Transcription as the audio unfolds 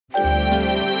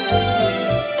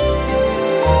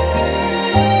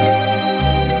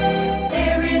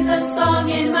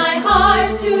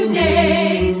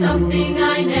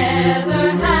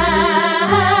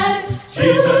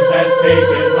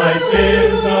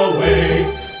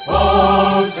away.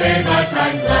 Oh, say that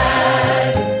I'm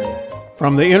glad.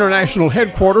 From the international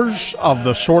headquarters of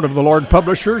the Sword of the Lord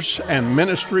Publishers and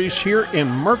Ministries here in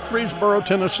Murfreesboro,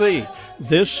 Tennessee,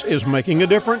 this is Making a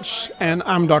Difference, and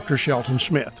I'm Dr. Shelton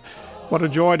Smith. What a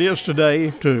joy it is today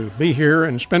to be here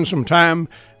and spend some time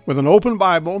with an open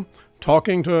Bible,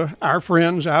 talking to our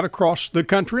friends out across the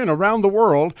country and around the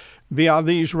world via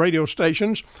these radio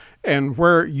stations. And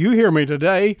where you hear me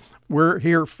today, we're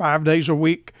here 5 days a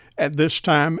week at this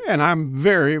time, and I'm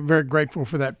very, very grateful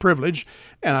for that privilege,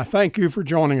 and I thank you for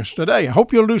joining us today. I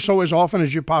hope you'll do so as often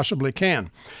as you possibly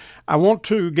can. I want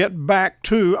to get back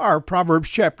to our Proverbs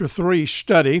chapter 3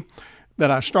 study that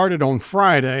I started on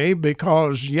Friday,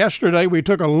 because yesterday we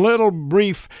took a little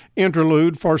brief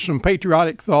interlude for some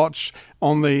patriotic thoughts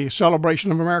on the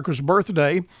celebration of America's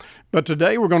birthday. But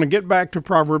today we're going to get back to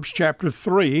Proverbs chapter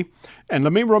 3. And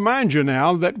let me remind you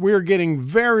now that we're getting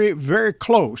very, very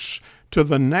close to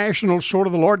the National Sword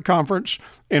of the Lord Conference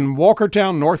in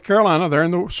Walkertown, North Carolina. They're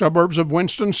in the suburbs of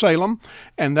Winston-Salem,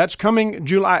 and that's coming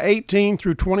July 18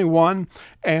 through 21,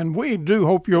 and we do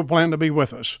hope you'll plan to be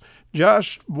with us.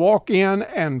 Just walk in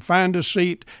and find a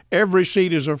seat. Every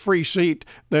seat is a free seat.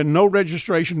 There are no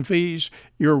registration fees.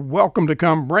 You're welcome to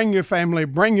come. Bring your family,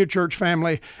 bring your church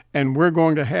family, and we're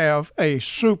going to have a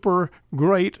super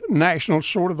great National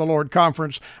Sword of the Lord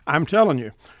Conference. I'm telling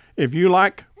you, if you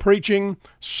like preaching,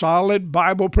 solid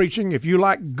Bible preaching, if you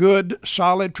like good,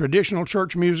 solid, traditional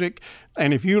church music,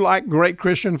 and if you like great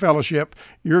Christian fellowship,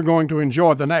 you're going to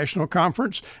enjoy the National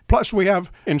Conference. Plus, we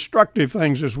have instructive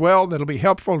things as well that'll be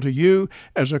helpful to you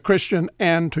as a Christian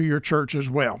and to your church as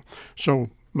well. So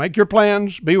make your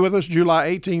plans. Be with us July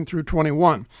 18 through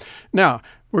 21. Now,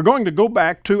 we're going to go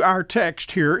back to our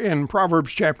text here in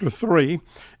Proverbs chapter 3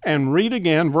 and read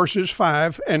again verses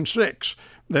 5 and 6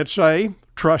 that say,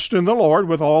 "Trust in the Lord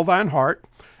with all thine heart,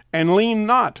 and lean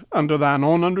not unto thine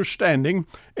own understanding.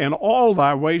 In all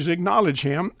thy ways acknowledge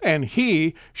him, and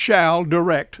he shall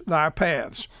direct thy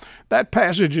paths." That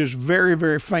passage is very,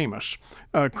 very famous.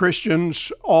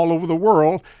 Christians all over the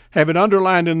world have it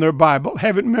underlined in their Bible,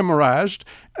 have it memorized,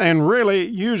 and really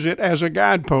use it as a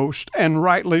guidepost, and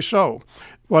rightly so.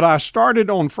 What I started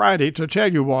on Friday to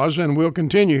tell you was, and we'll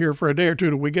continue here for a day or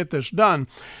two till we get this done,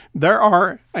 there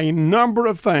are a number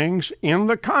of things in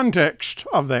the context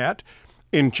of that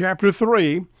in chapter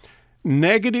 3,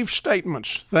 negative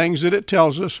statements, things that it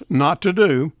tells us not to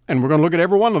do, and we're going to look at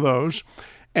every one of those.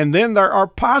 And then there are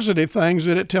positive things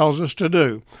that it tells us to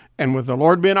do. And with the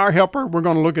Lord being our helper, we're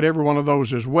going to look at every one of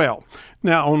those as well.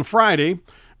 Now, on Friday,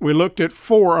 we looked at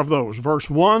 4 of those, verse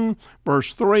 1,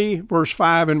 verse 3, verse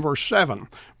 5, and verse 7.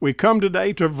 We come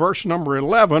today to verse number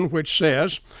 11, which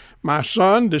says, "My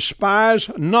son, despise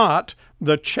not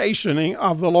the chastening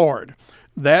of the Lord."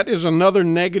 That is another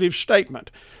negative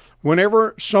statement.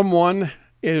 Whenever someone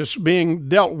is being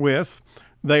dealt with,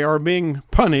 they are being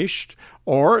punished,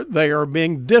 or they are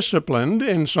being disciplined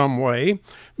in some way,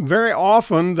 very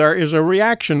often there is a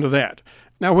reaction to that.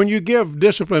 Now, when you give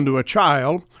discipline to a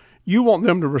child, you want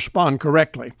them to respond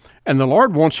correctly, and the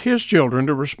Lord wants His children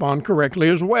to respond correctly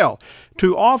as well.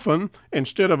 Too often,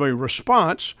 instead of a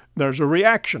response, there's a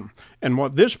reaction. And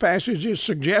what this passage is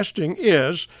suggesting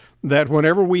is that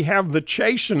whenever we have the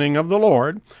chastening of the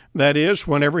Lord, that is,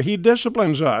 whenever He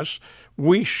disciplines us,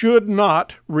 we should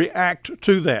not react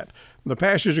to that. The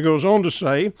passage goes on to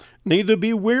say, "Neither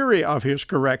be weary of His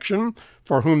correction,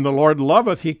 for whom the Lord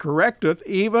loveth He correcteth,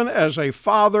 even as a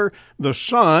father the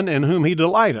son in whom He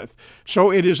delighteth."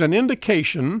 So it is an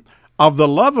indication of the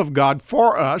love of God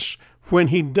for us when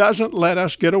He doesn't let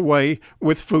us get away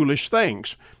with foolish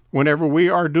things. Whenever we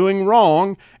are doing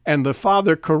wrong and the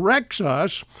Father corrects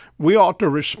us, we ought to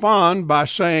respond by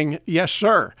saying, "Yes,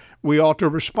 sir." We ought to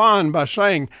respond by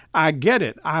saying, "I get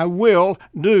it. I will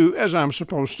do as I'm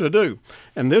supposed to do."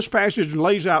 And this passage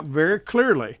lays out very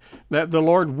clearly that the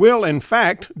Lord will, in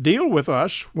fact, deal with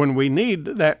us when we need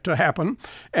that to happen.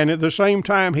 And at the same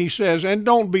time, He says, and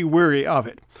don't be weary of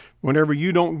it. Whenever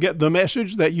you don't get the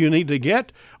message that you need to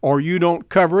get, or you don't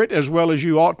cover it as well as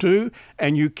you ought to,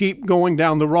 and you keep going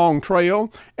down the wrong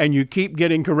trail, and you keep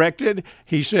getting corrected,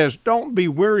 He says, don't be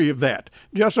weary of that.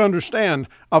 Just understand,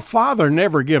 a father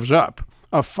never gives up.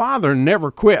 A father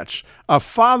never quits. A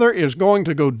father is going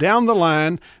to go down the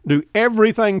line, do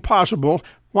everything possible.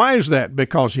 Why is that?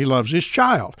 Because he loves his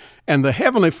child. And the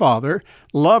Heavenly Father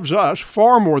loves us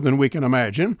far more than we can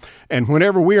imagine. And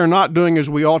whenever we are not doing as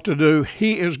we ought to do,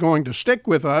 He is going to stick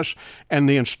with us. And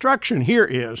the instruction here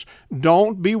is,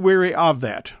 don't be weary of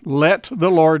that. Let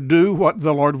the Lord do what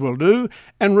the Lord will do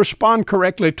and respond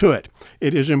correctly to it.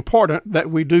 It is important that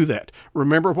we do that.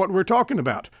 Remember what we're talking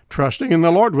about. Trusting in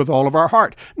the Lord with all of our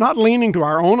heart, not leaning to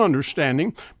our own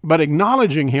understanding, but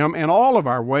acknowledging Him in all of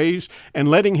our ways and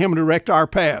letting Him direct our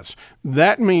paths.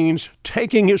 That means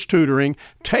taking His tutoring,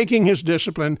 taking His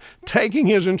discipline, taking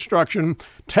His instruction,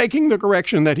 taking the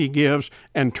correction that He gives,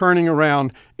 and turning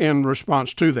around in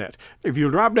response to that. If you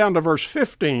drop down to verse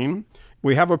 15,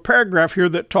 we have a paragraph here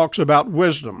that talks about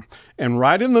wisdom. And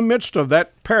right in the midst of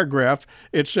that paragraph,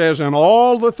 it says, "And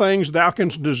all the things thou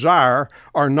canst desire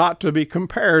are not to be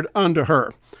compared unto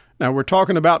her." Now, we're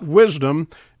talking about wisdom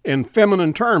in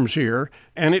feminine terms here,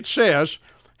 and it says,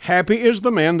 "Happy is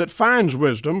the man that finds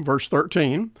wisdom," verse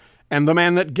 13, "and the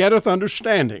man that getteth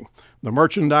understanding. The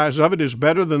merchandise of it is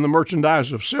better than the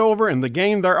merchandise of silver, and the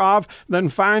gain thereof than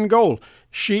fine gold.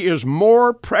 She is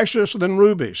more precious than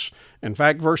rubies." In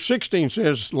fact, verse 16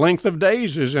 says, "Length of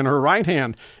days is in her right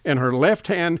hand, in her left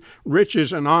hand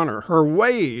riches and honor. Her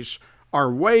ways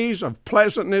are ways of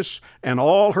pleasantness, and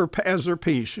all her paths are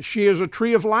peace. She is a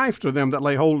tree of life to them that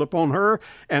lay hold upon her,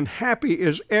 and happy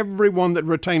is every one that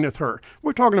retaineth her."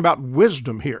 We're talking about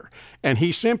wisdom here. And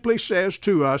he simply says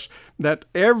to us that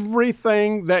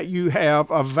everything that you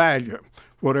have of value,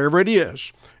 whatever it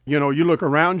is, you look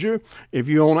around you. If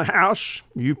you own a house,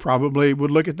 you probably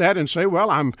would look at that and say, well,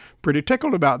 I'm pretty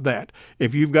tickled about that.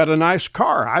 If you've got a nice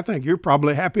car, I think you're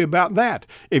probably happy about that.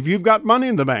 If you've got money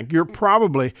in the bank, you're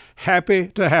probably happy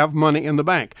to have money in the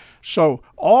bank. So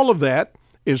all of that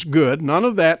is good. None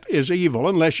of that is evil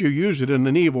unless you use it in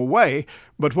an evil way.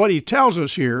 But what he tells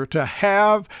us here, to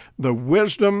have the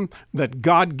wisdom that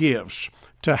God gives,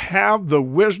 to have the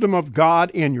wisdom of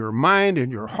God in your mind, in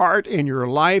your heart, in your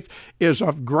life, is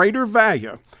of greater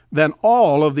value than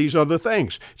all of these other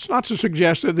things. It's not to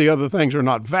suggest that the other things are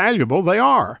not valuable. They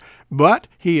are. But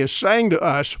he is saying to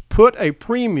us, put a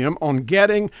premium on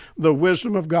getting the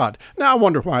wisdom of God. Now, I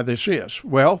wonder why this is.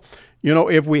 Well,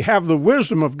 if we have the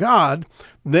wisdom of God,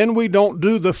 then we don't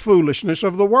do the foolishness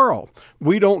of the world.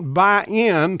 We don't buy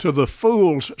into the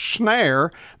fool's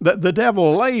snare that the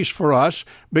devil lays for us,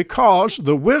 because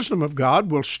the wisdom of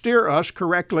God will steer us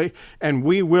correctly, and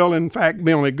we will, in fact,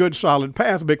 be on a good, solid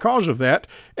path because of that.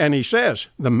 And he says,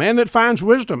 the man that finds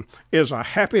wisdom is a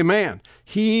happy man.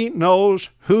 He knows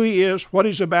who he is, what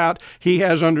he's about. He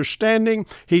has understanding.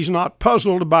 He's not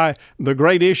puzzled by the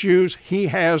great issues. He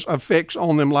has a fix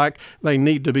on them like they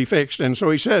need to be fixed. And so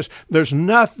he says, there's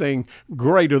nothing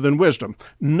greater than wisdom,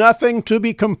 nothing to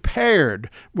be compared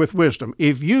with wisdom.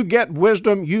 If you get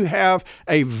wisdom, you have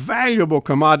a valuable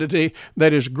commodity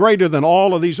that is greater than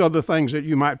all of these other things that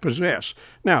you might possess.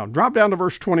 Now, drop down to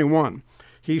verse 21.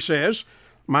 He says,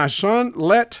 "My son,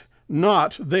 let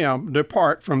not them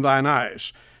depart from thine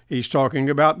eyes." He's talking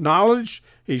about knowledge.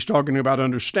 He's talking about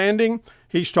understanding.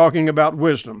 He's talking about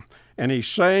wisdom. And he's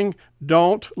saying,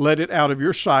 don't let it out of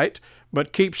your sight,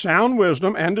 but keep sound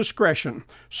wisdom and discretion.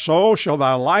 So shall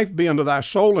thy life be unto thy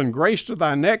soul, and grace to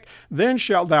thy neck. Then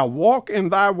shalt thou walk in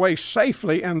thy way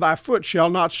safely, and thy foot shall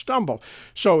not stumble.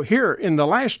 So here, in the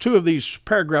last two of these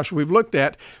paragraphs we've looked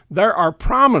at, there are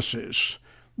promises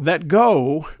that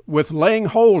go with laying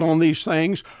hold on these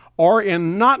things, or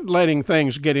in not letting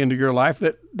things get into your life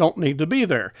that don't need to be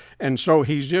there. And so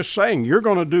he's just saying, you're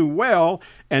going to do well,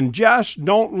 and just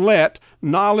don't let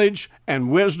knowledge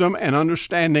and wisdom and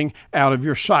understanding out of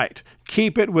your sight.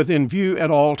 Keep it within view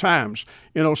at all times.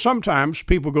 Sometimes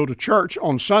people go to church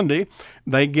on Sunday,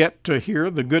 they get to hear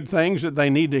the good things that they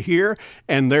need to hear,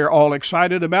 and they're all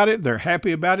excited about it, they're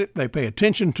happy about it, they pay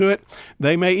attention to it,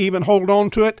 they may even hold on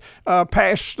to it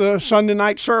past the Sunday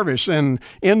night service and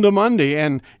into Monday,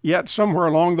 and yet somewhere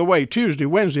along the way, Tuesday,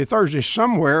 Wednesday, Thursday,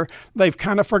 somewhere, they've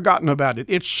kind of forgotten about it.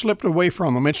 It's slipped away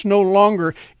from them. It's no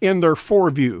longer in their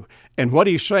foreview. And what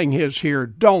he's saying is here,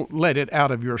 don't let it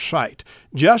out of your sight.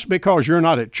 Just because you're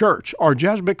not at church, or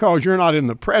just because you're not in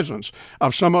the presence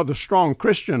of some other strong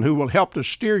Christian who will help to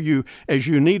steer you as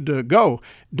you need to go,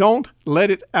 don't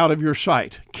let it out of your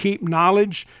sight. Keep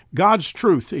knowledge, God's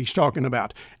truth he's talking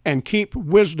about, and keep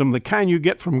wisdom, the kind you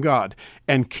get from God,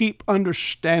 and keep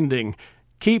understanding.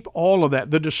 Keep all of that,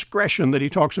 the discretion that he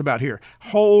talks about here.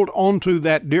 Hold on to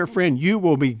that, dear friend. You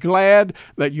will be glad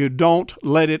that you don't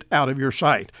let it out of your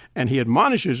sight. And he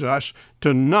admonishes us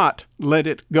to not let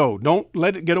it go. Don't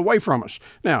let it get away from us.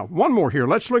 Now, one more here.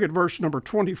 Let's look at verse number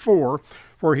 24,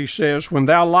 where he says, "When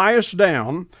thou liest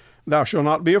down, thou shalt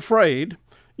not be afraid.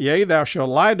 Yea, thou shalt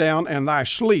lie down, and thy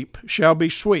sleep shall be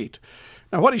sweet."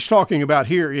 Now, what he's talking about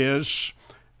here is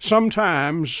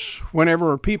sometimes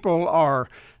whenever people are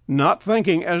not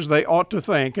thinking as they ought to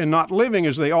think and not living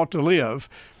as they ought to live,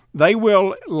 they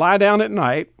will lie down at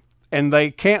night and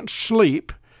they can't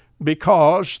sleep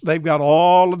because they've got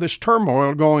all of this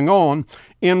turmoil going on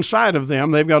inside of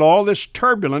them. They've got all this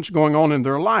turbulence going on in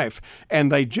their life,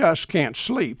 and they just can't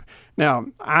sleep. Now,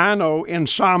 I know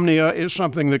insomnia is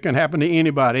something that can happen to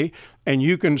anybody, and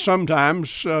you can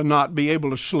sometimes not be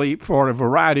able to sleep for a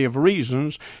variety of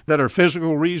reasons that are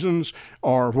physical reasons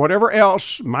or whatever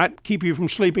else might keep you from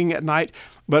sleeping at night.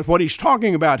 But what he's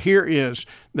talking about here is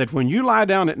that when you lie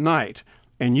down at night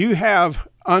and you have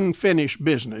unfinished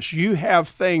business, you have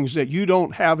things that you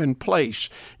don't have in place,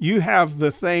 you have the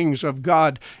things of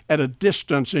God at a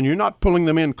distance, and you're not pulling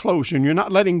them in close, and you're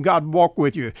not letting God walk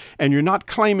with you, and you're not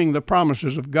claiming the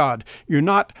promises of God, you're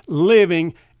not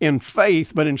living in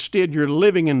faith, but instead you're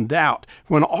living in doubt.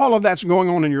 When all of that's going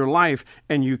on in your life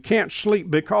and you can't sleep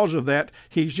because of that,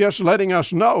 he's just letting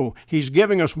us know, he's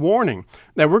giving us warning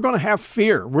that we're going to have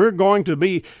fear. We're going to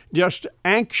be just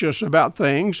anxious about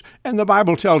things, and the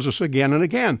Bible tells us again and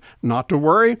again not to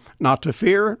worry, not to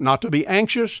fear, not to be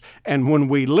anxious. And when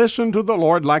we listen to the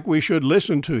Lord like we should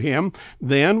listen to him,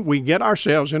 then we get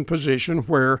ourselves in position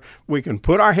where we can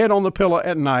put our head on the pillow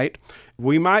at night.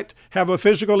 We might have a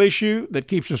physical issue that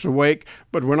keeps us awake,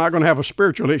 but we're not going to have a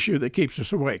spiritual issue that keeps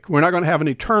us awake. We're not going to have an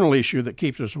eternal issue that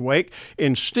keeps us awake.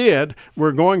 Instead,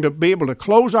 we're going to be able to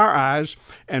close our eyes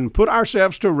and put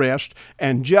ourselves to rest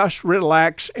and just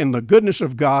relax in the goodness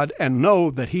of God and know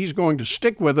that he's going to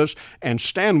stick with us and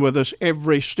stand with us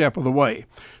every step of the way.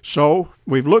 So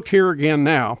we've looked here again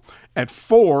now at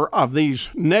 4 of these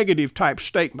negative type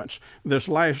statements. This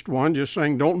last one just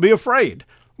saying, don't be afraid.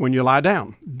 When you lie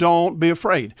down, don't be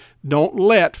afraid. Don't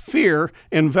let fear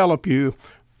envelop you.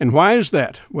 And why is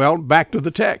that? Well, back to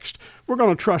the text. We're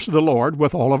going to trust the Lord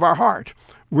with all of our heart.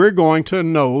 We're going to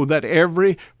know that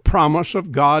every promise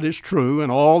of God is true and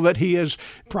all that he has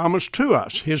promised to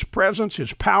us, his presence,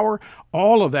 his power,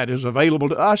 all of that is available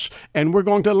to us, and we're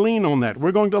going to lean on that.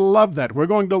 We're going to love that. We're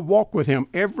going to walk with him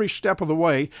every step of the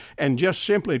way and just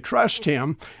simply trust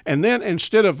him. And then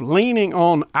instead of leaning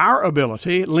on our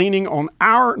ability, leaning on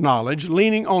our knowledge,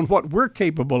 leaning on what we're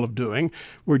capable of doing,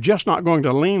 we're just not going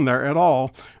to lean there at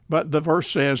all. But the verse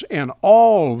says, in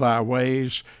all thy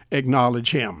ways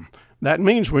acknowledge him. That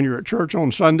means when you're at church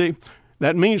on Sunday,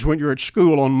 that means when you're at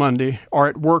school on Monday or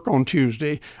at work on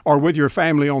Tuesday or with your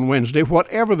family on Wednesday,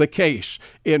 whatever the case,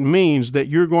 it means that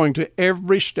you're going to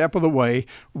every step of the way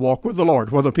walk with the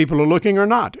Lord. Whether people are looking or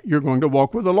not, you're going to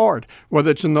walk with the Lord. Whether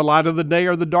it's in the light of the day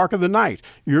or the dark of the night,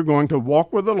 you're going to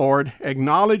walk with the Lord,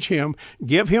 acknowledge him,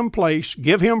 give him place,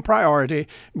 give him priority,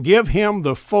 give him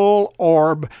the full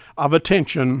orb of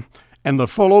attention and the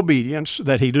full obedience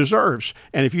that he deserves.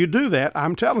 And if you do that,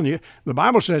 I'm telling you, the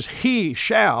Bible says he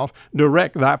shall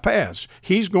direct thy paths.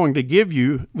 He's going to give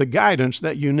you the guidance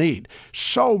that you need.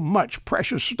 So much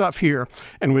precious stuff here,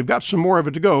 and we've got some more of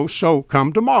it to go, so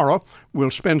come tomorrow. We'll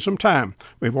spend some time.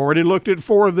 We've already looked at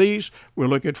 4 of these. We'll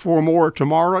look at 4 more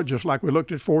tomorrow, just like we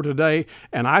looked at 4 today.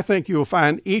 And I think you'll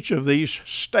find each of these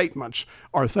statements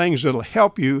are things that'll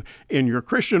help you in your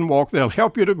Christian walk. They'll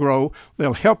help you to grow.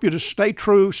 They'll help you to stay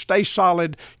true, stay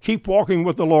solid, keep walking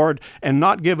with the Lord, and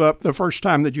not give up the first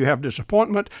time that you have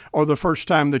disappointment or the first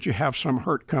time that you have some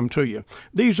hurt come to you.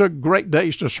 These are great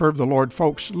days to serve the Lord,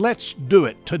 folks. Let's do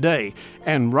it today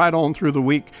and right on through the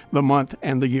week, the month,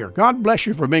 and the year. God bless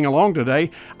you for being along today.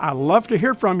 I love to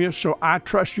hear from you, so I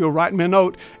trust you'll write me a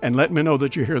note and let me know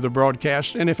that you hear the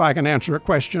broadcast. And if I can answer a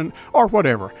question or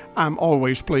whatever, I'm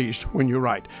always pleased when you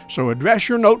write. So address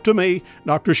your note to me,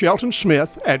 Dr. Shelton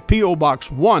Smith, at P.O.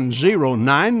 Box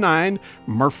 1099,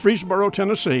 Murfreesboro,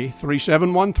 Tennessee,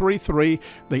 37133.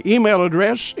 The email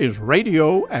address is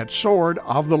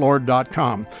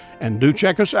radio@swordoftheLord.com. And do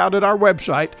check us out at our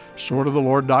website,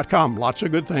 swordoftheLord.com. Lots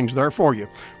of good things there for you.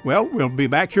 Well, we'll be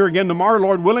back here again tomorrow,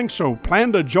 Lord willing, so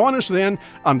plan to join us then.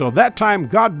 Until that time,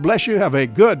 God bless you. Have a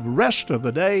good rest of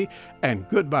the day, and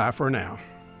goodbye for now.